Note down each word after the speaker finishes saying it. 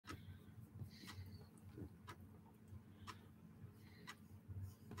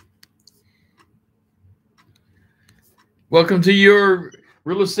Welcome to your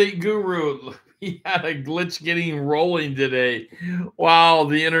real estate guru. We had a glitch getting rolling today. Wow,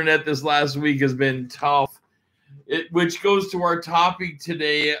 the internet this last week has been tough. Which goes to our topic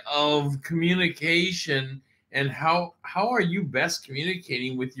today of communication and how are you best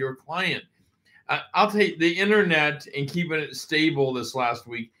communicating with your client? I'll take the internet and keeping it stable this last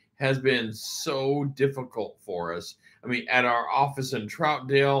week has been so difficult for us. I mean, at our office in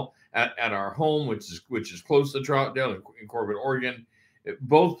Troutdale, at our home, which is close to Troutdale in Corbin, Oregon,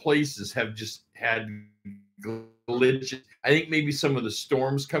 both places have just had glitches. I think maybe some of the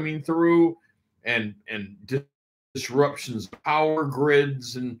storms coming through and disruptions, power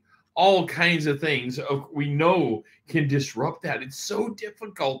grids, and all kinds of things we know can disrupt that. It's so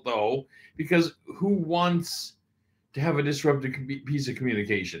difficult though, because who wants to have a disrupted piece of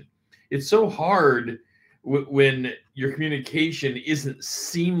communication? It's so hard when your communication isn't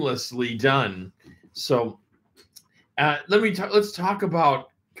seamlessly done. So let's talk about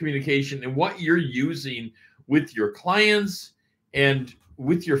communication and what you're using with your clients and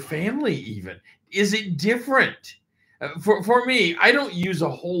with your family even. Is it different? For me, I don't use a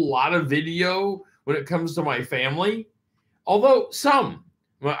whole lot of video when it comes to my family, although some.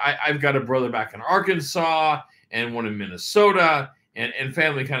 Well, I've got a brother back in Arkansas and one in Minnesota, and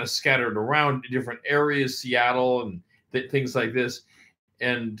family kind of scattered around different areas, Seattle and things like this.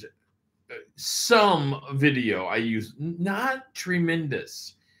 And some video I use, not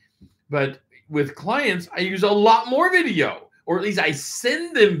tremendous, but with clients, I use a lot more video, or at least I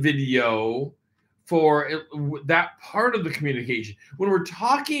send them video for that part of the communication. When we're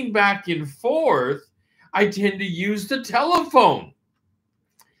talking back and forth, I tend to use the telephone.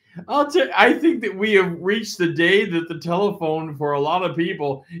 I think that we have reached the day that the telephone for a lot of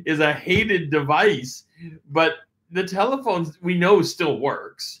people is a hated device, but the telephone we know still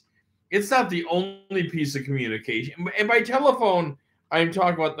works. It's not the only piece of communication. And by telephone, I'm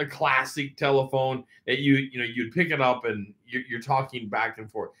talking about the classic telephone that you'd pick it up and you're talking back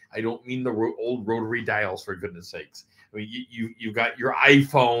and forth. I don't mean the old rotary dials, for goodness sakes. I mean, you've got your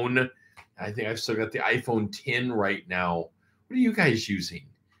iPhone. I think I've still got the iPhone 10 right now. What are you guys using?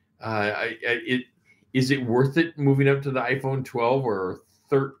 Is it worth it moving up to the iPhone 12 or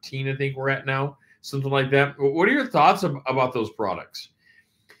 13? I think we're at now, something like that. What are your thoughts about those products?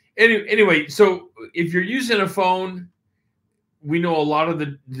 Anyway, so if you're using a phone, we know a lot of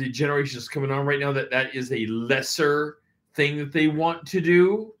the generations coming on right now that is a lesser thing that they want to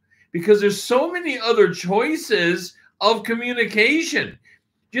do, because there's so many other choices of communication.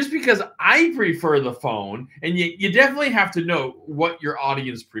 Just because I prefer the phone, and you definitely have to know what your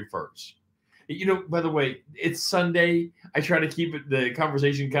audience prefers. By the way, it's Sunday. I try to keep the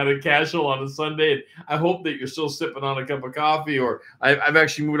conversation kind of casual on a Sunday, and I hope that you're still sipping on a cup of coffee, or I've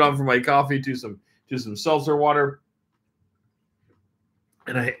actually moved on from my coffee to some seltzer water.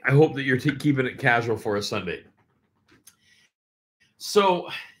 And I hope that you're keeping it casual for a Sunday. So,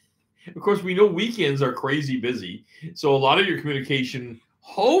 of course, we know weekends are crazy busy. So a lot of your communication,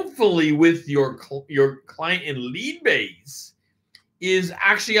 hopefully with your client and lead base, is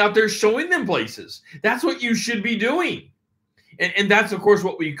actually out there showing them places. That's what you should be doing. And that's, of course,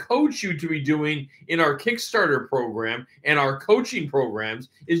 what we coach you to be doing in our Kickstarter program and our coaching programs,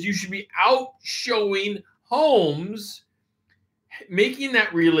 is you should be out showing homes, making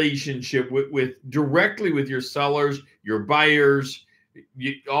that relationship with directly with your sellers, your buyers,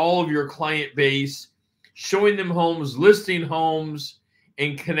 all of your client base, showing them homes, listing homes,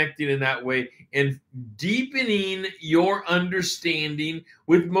 and connecting in that way, and deepening your understanding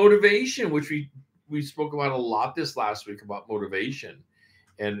with motivation, which we spoke about a lot this last week about motivation.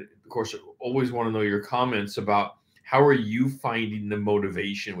 And of course, I always want to know your comments about how are you finding the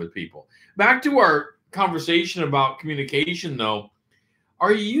motivation with people. Back to our conversation about communication, though.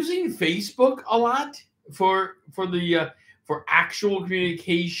 Are you using Facebook a lot for actual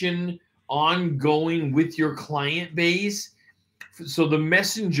communication ongoing with your client base? So the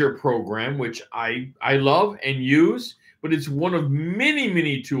Messenger program, which I love and use, but it's one of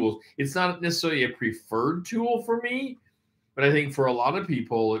many tools. It's not necessarily a preferred tool for me, but I think for a lot of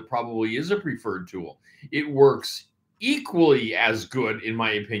people, it probably is a preferred tool. It works equally as good, in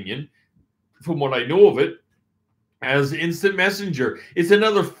my opinion, from what I know of it, as Instant Messenger. It's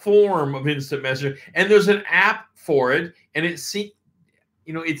another form of Instant Messenger, and there's an app for it, and it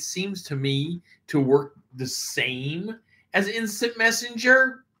seems to me to work the same as Instant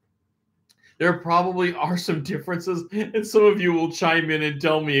Messenger. There probably are some differences, and some of you will chime in and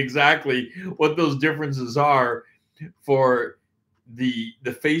tell me exactly what those differences are for the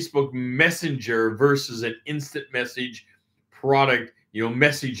Facebook Messenger versus an instant message product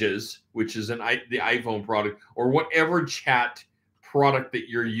Messages, which is the iPhone product, or whatever chat product that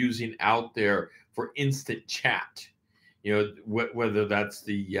you're using out there for instant chat. Whether that's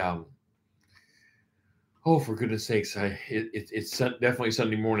the oh, for goodness sakes, it's definitely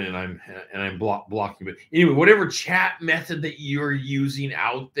Sunday morning, and I'm blocking. But anyway, whatever chat method that you're using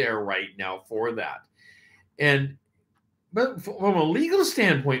out there right now for that, but from a legal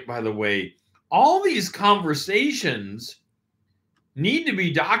standpoint, by the way, all these conversations need to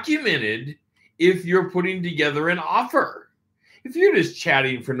be documented if you're putting together an offer. If you're just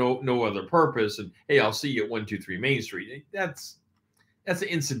chatting for no other purpose, and hey, I'll see you at 123 Main Street, that's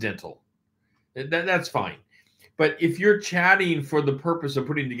incidental. That's fine. But if you're chatting for the purpose of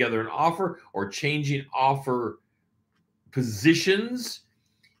putting together an offer or changing offer positions,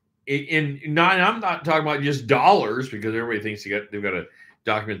 I'm not talking about just dollars, because everybody thinks they've got to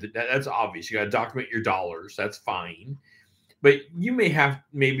document that. That's obvious. You got to document your dollars. That's fine. But you may have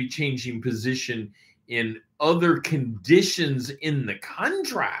maybe changing position in other conditions in the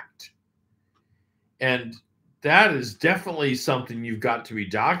contract. And that is definitely something you've got to be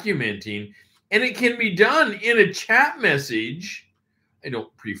documenting. And it can be done in a chat message. I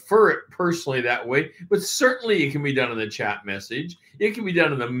don't prefer it personally that way, but certainly it can be done in the chat message. It can be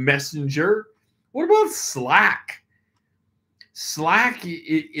done in the messenger. What about Slack? Slack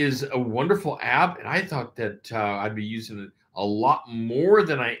is a wonderful app, and I thought that I'd be using it a lot more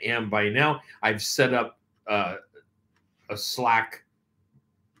than I am by now. I've set up a Slack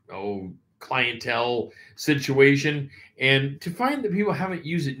clientele situation, and to find that people haven't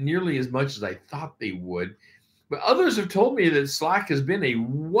used it nearly as much as I thought they would. But others have told me that Slack has been a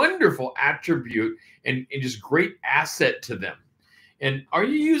wonderful attribute and just great asset to them. And are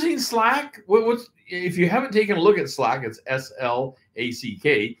you using Slack? If you haven't taken a look at Slack, it's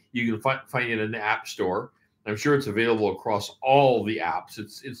SLACK. You can find it in the App Store. I'm sure it's available across all the apps.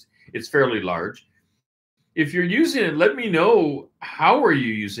 It's fairly large. If you're using it, let me know, how are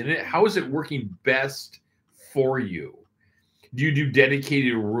you using it? How is it working best for you? Do you do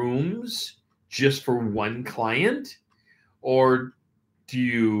dedicated rooms just for one client? Or do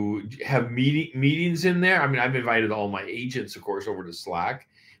you have meetings in there? I mean, I've invited all my agents, of course, over to Slack,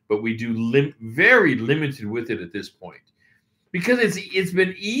 but we do very limited with it at this point. Because it's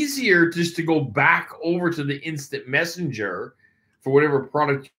been easier just to go back over to the instant messenger for whatever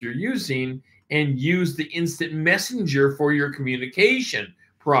product you're using and use the instant messenger for your communication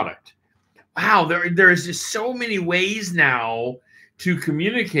product. Wow, there is just so many ways now to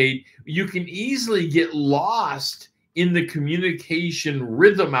communicate. You can easily get lost in the communication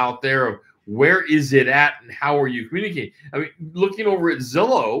rhythm out there of where is it at and how are you communicating. I mean, looking over at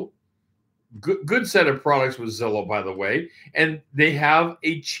Zillow, good set of products with Zillow, by the way, and they have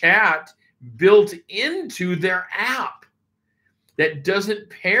a chat built into their app that doesn't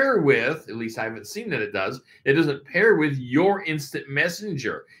pair with, at least I haven't seen that it does, it doesn't pair with your instant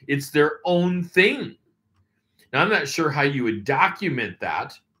messenger. It's their own thing. Now, I'm not sure how you would document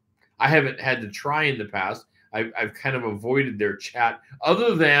that. I haven't had to try in the past. I've kind of avoided their chat,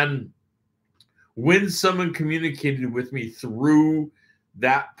 other than when someone communicated with me through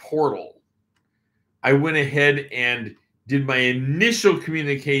that portal. I went ahead and did my initial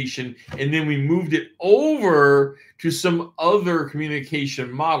communication, and then we moved it over to some other communication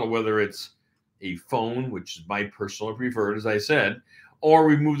model, whether it's a phone, which is my personal preferred, as I said, or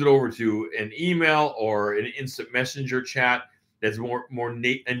we moved it over to an email or an instant messenger chat that's more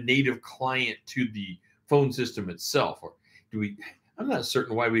a native client to the phone system itself. Or I'm not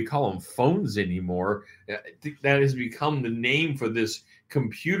certain why we call them phones anymore. I think that has become the name for this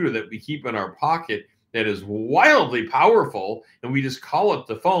computer that we keep in our pocket that is wildly powerful, and we just call it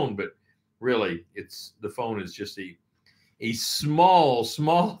the phone. But really, the phone is just a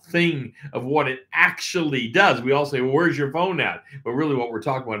small thing of what it actually does. We all say, well, where's your phone at? But really what we're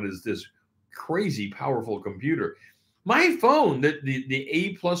talking about is this crazy powerful computer. My phone, the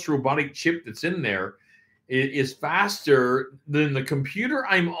A+ robotic chip that's in there, is faster than the computer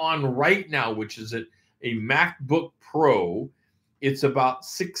I'm on right now, which is a MacBook Pro. It's about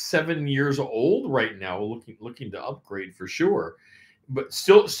 6-7 years old right now, looking to upgrade for sure, but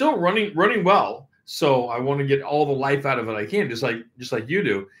still running well. So I want to get all the life out of it I can, just like you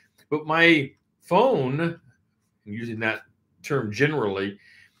do. But my phone, I'm using that term generally,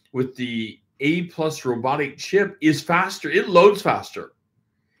 with the A+ robotic chip is faster. It loads faster.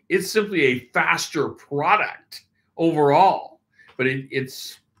 It's simply a faster product overall, but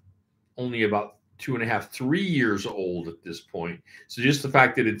it's only about 2.5, 3 years old at this point. So just the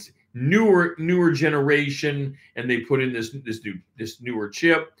fact that it's newer generation, and they put in this newer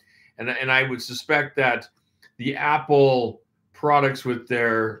chip, and I would suspect that the Apple products with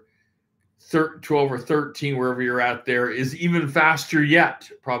their 12 or 13, wherever you're at there, is even faster yet,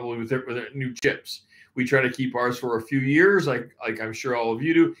 probably with their new chips. We try to keep ours for a few years, like I'm sure all of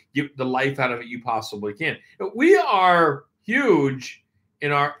you do. Get the life out of it you possibly can. But we are huge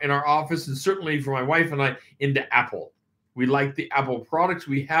in our office, and certainly for my wife and I, into Apple. We like the Apple products.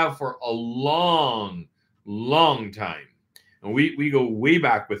 We have for a long time, and we go way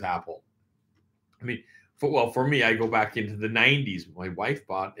back with Apple. I mean, for me, I go back into the 90s. My wife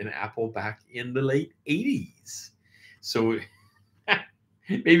bought an Apple back in the late 80s. So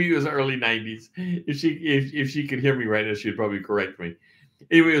maybe it was early 90s. If she could hear me right now, she'd probably correct me.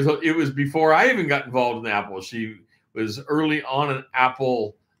 Anyway, it was before I even got involved in Apple. She was early on an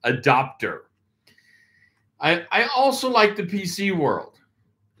Apple adopter. I also like the PC world.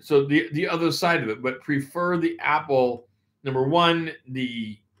 So the other side of it, but prefer the Apple. Number one,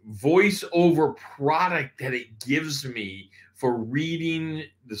 the voice-over product that it gives me for reading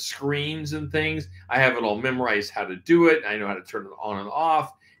the screens and things. I have it all memorized how to do it. I know how to turn it on and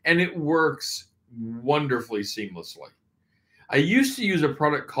off, and it works wonderfully seamlessly. I used to use a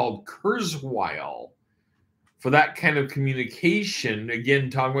product called Kurzweil for that kind of communication. Again,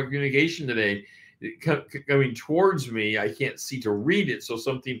 talking about communication today, coming towards me, I can't see to read it, so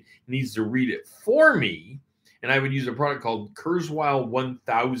something needs to read it for me. And I would use a product called Kurzweil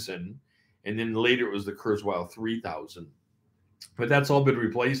 1000, and then later it was the Kurzweil 3000. But that's all been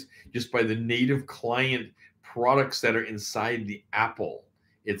replaced just by the native client products that are inside the Apple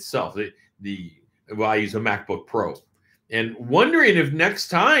itself. I use a MacBook Pro. And wondering if next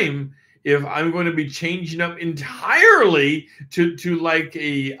time, if I'm going to be changing up entirely to like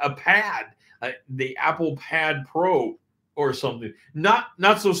a pad, the Apple Pad Pro or something. Not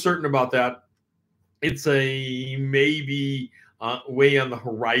so certain about that. It's a maybe way on the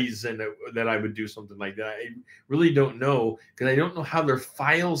horizon that I would do something like that. I really don't know, because I don't know how their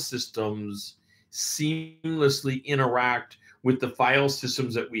file systems seamlessly interact with the file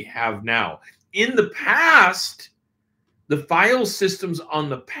systems that we have now. In the past, the file systems on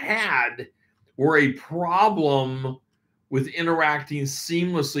the pad were a problem with interacting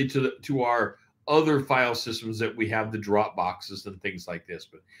seamlessly to our other file systems that we have, the Dropboxes and things like this.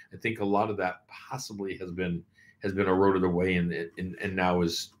 But I think a lot of that possibly has been eroded away and now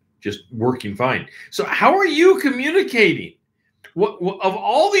is just working fine. So how are you communicating? What of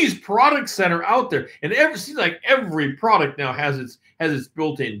all these products that are out there, and seems like every product now has its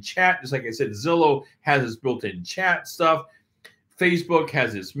built-in chat. Just like I said, Zillow has its built-in chat stuff. Facebook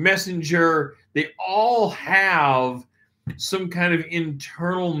has its messenger. They all have some kind of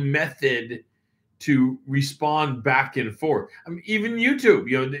internal method to respond back and forth. I mean, even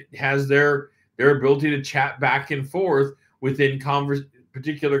YouTube, has their ability to chat back and forth within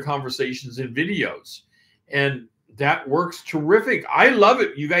particular conversations and videos, and that works terrific. I love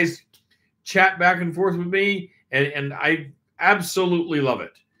it. You guys chat back and forth with me, and I absolutely love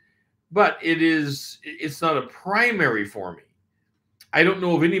it. But it's not a primary for me. I don't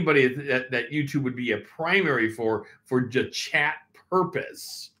know of anybody that YouTube would be a primary for the chat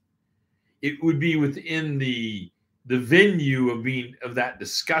purpose. It would be within the venue of that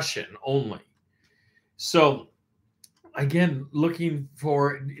discussion only. So again, looking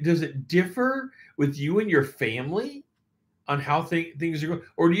for, does it differ with you and your family on how things are going?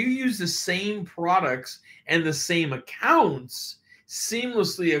 Or do you use the same products and the same accounts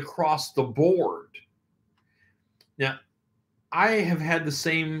seamlessly across the board? Now, I have had the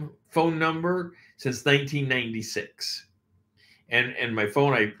same phone number since 1996. And my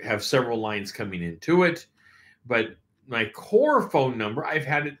phone, I have several lines coming into it, but my core phone number, I've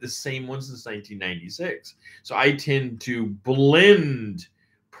had it the same one since 1996. So I tend to blend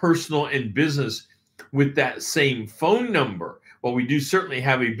personal and business with that same phone number. Well, we do certainly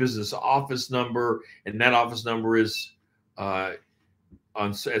have a business office number, and that office number is at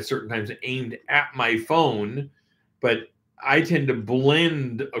certain times aimed at my phone, but I tend to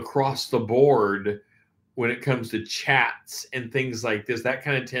blend across the board when it comes to chats and things like this. That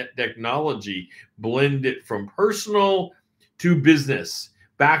kind of technology, blend it from personal to business,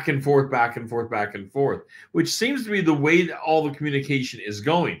 back and forth, back and forth, back and forth, which seems to be the way that all the communication is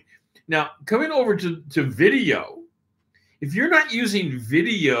going. Now, coming over to video, if you're not using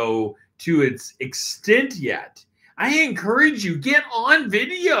video to its extent yet, I encourage you, get on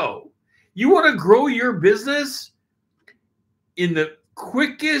video. You want to grow your business in the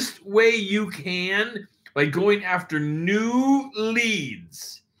quickest way you can by going after new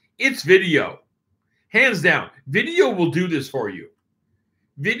leads. It's video. Hands down, video will do this for you.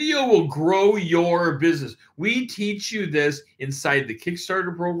 Video will grow your business. We teach you this inside the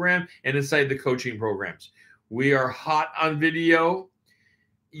Kickstarter program and inside the coaching programs. We are hot on video.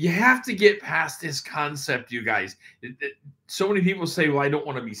 You have to get past this concept, you guys. So many people say, well, I don't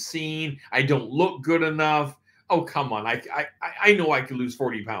want to be seen. I don't look good enough. Oh, come on. I know I can lose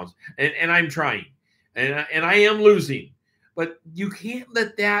 40 pounds, and I'm trying, and I am losing. But you can't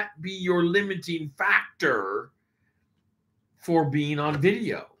let that be your limiting factor for being on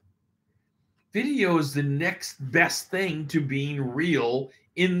video. Video is the next best thing to being real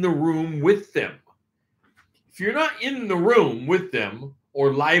in the room with them. If you're not in the room with them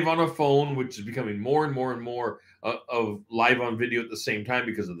or live on a phone, which is becoming more and more and more of live on video at the same time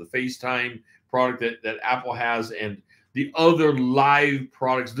because of the FaceTime product that Apple has and the other live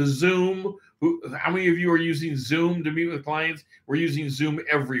products, the Zoom. How many of you are using Zoom to meet with clients? We're using Zoom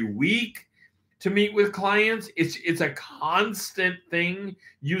every week to meet with clients. It's a constant thing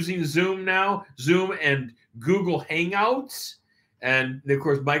using Zoom now, Zoom and Google Hangouts, and of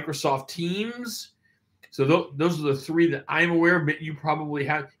course, Microsoft Teams. So those are the three that I'm aware of, but you probably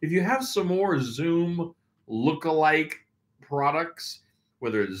have. If you have some more Zoom lookalike products,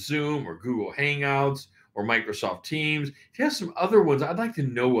 whether it's Zoom or Google Hangouts or Microsoft Teams, if you have some other ones, I'd like to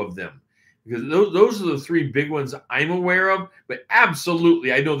know of them. Because those are the three big ones I'm aware of. But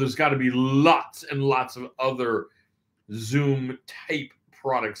absolutely, I know there's got to be lots and lots of other Zoom-type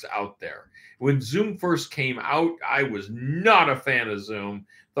products out there. When Zoom first came out, I was not a fan of Zoom.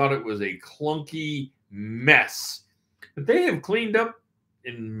 Thought it was a clunky mess. But they have cleaned up,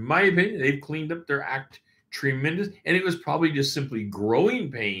 in my opinion, they've cleaned up their act tremendous. And it was probably just simply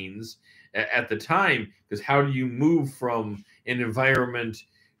growing pains at the time. Because how do you move from an environment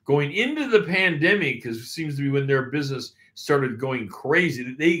going into the pandemic, because it seems to be when their business started going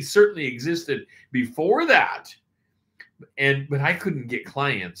crazy. They certainly existed before that, but I couldn't get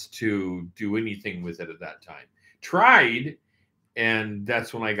clients to do anything with it at that time. Tried, and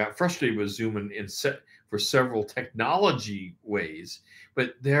that's when I got frustrated with Zoom and set for several technology ways.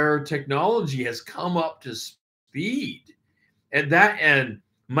 But their technology has come up to speed, and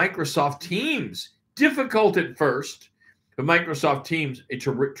Microsoft Teams, difficult at first. But Microsoft Teams, a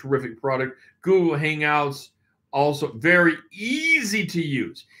terrific product. Google Hangouts, also very easy to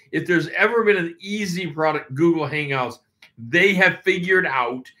use. If there's ever been an easy product, Google Hangouts, they have figured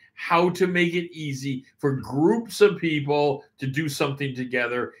out how to make it easy for groups of people to do something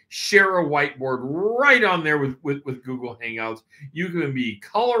together, share a whiteboard right on there with Google Hangouts. You can be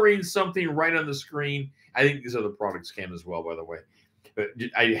coloring something right on the screen. I think these other products can as well, by the way. But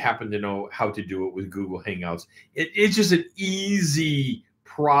I happen to know how to do it with Google Hangouts. It's just an easy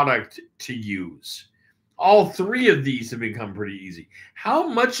product to use. All three of these have become pretty easy. How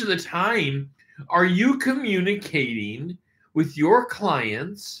much of the time are you communicating with your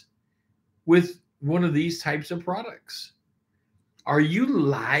clients with one of these types of products? Are you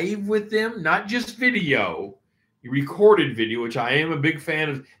live with them? Not just video, recorded video, which I am a big fan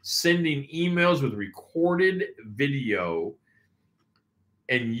of sending emails with recorded video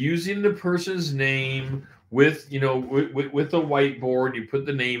and using the person's name with a whiteboard. You put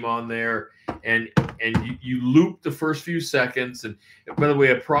the name on there, and you loop the first few seconds. And by the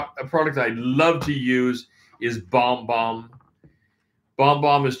way, a product I love to use is BombBomb.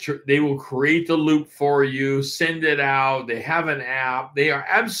 BombBomb is they will create the loop for you, send it out. They have an app. They are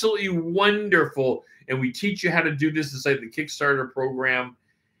absolutely wonderful, and we teach you how to do this inside the Kickstarter program.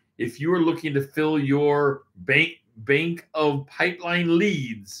 If you are looking to fill your bank of pipeline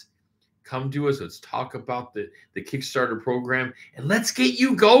leads, come to us. Let's talk about the Kickstarter program, and let's get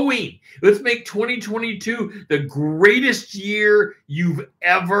you going. Let's make 2022 the greatest year you've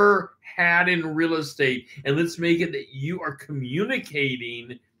ever had in real estate, and let's make it that you are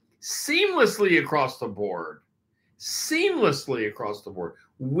communicating seamlessly across the board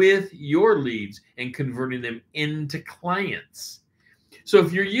with your leads and converting them into clients. So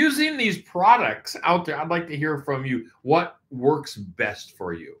if you're using these products out there, I'd like to hear from you. What works best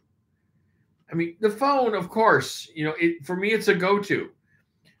for you? I mean, the phone, of course, for me, it's a go-to.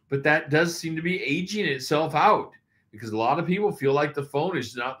 But that does seem to be aging itself out because a lot of people feel like the phone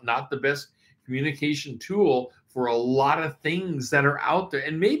is not the best communication tool for a lot of things that are out there.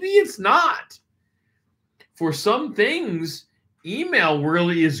 And maybe it's not. For some things, email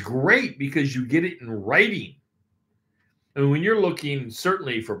really is great because you get it in writing. And when you're looking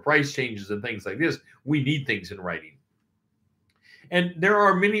certainly for price changes and things like this, we need things in writing. And there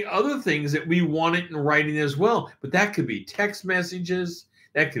are many other things that we want it in writing as well. But that could be text messages.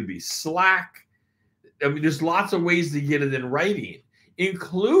 That could be Slack. I mean, there's lots of ways to get it in writing,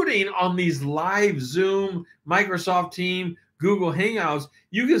 including on these live Zoom, Microsoft Teams, Google Hangouts.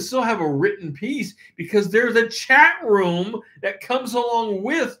 You can still have a written piece because there's a chat room that comes along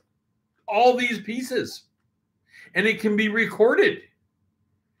with all these pieces. and it can be recorded.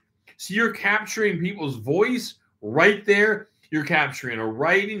 So you're capturing people's voice right there. You're capturing a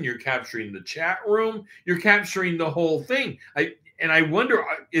writing. You're capturing the chat room. You're capturing the whole thing. I wonder,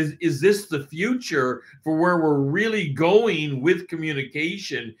 is this the future for where we're really going with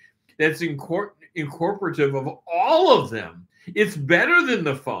communication that's incorporative of all of them? It's better than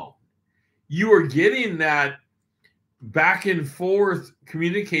the phone. You are getting that back and forth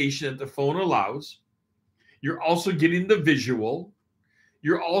communication that the phone allows. You're also getting the visual.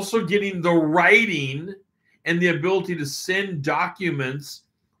 You're also getting the writing and the ability to send documents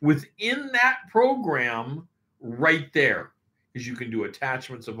within that program right there. Because you can do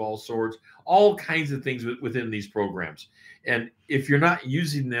attachments of all sorts, all kinds of things within these programs. And if you're not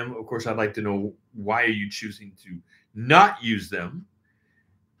using them, of course, I'd like to know, why are you choosing to not use them?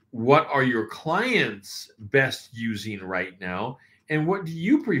 What are your clients best using right now? And what do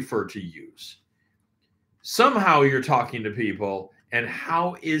you prefer to use? Somehow you're talking to people, and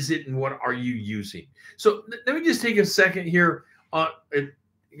how is it and what are you using? So let me just take a second here.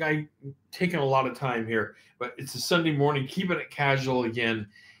 I'm taking a lot of time here, but it's a Sunday morning, keeping it casual again,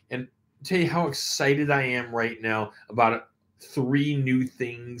 and tell you how excited I am right now about 3 new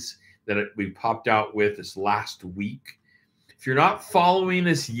things that we popped out with this last week. If you're not following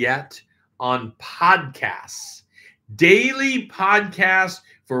us yet on podcasts, daily podcasts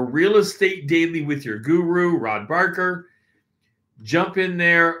for Real Estate Daily with your guru, Rod Barker, jump in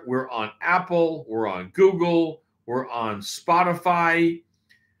there. We're on Apple, we're on Google, we're on Spotify.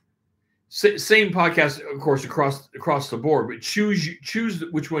 Same podcast, of course, across the board, but choose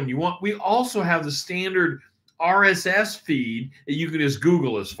which one you want. We also have the standard RSS feed that you can just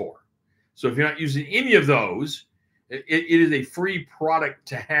Google us for. So if you're not using any of those, it is a free product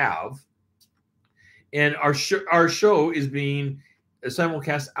to have. And our show is being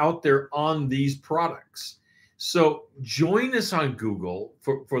simulcast out there on these products. So join us on Google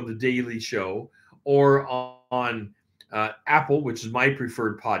for the daily show, or on Apple, which is my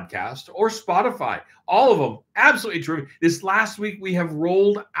preferred podcast, or Spotify. All of them, absolutely terrific. This last week, we have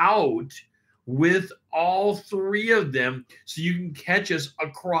rolled out with all 3 of them, so you can catch us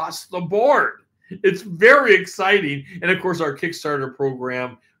across the board. It's very exciting. And of course, our Kickstarter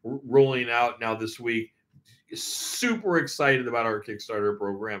program rolling out now this week. Super excited about our Kickstarter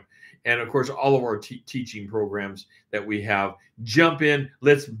program. And of course, all of our teaching programs that we have. Jump in.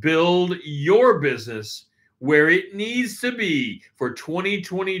 Let's build your business where it needs to be for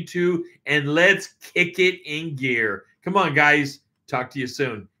 2022. And let's kick it in gear. Come on, guys. Talk to you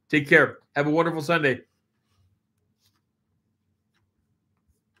soon. Take care. Have a wonderful Sunday.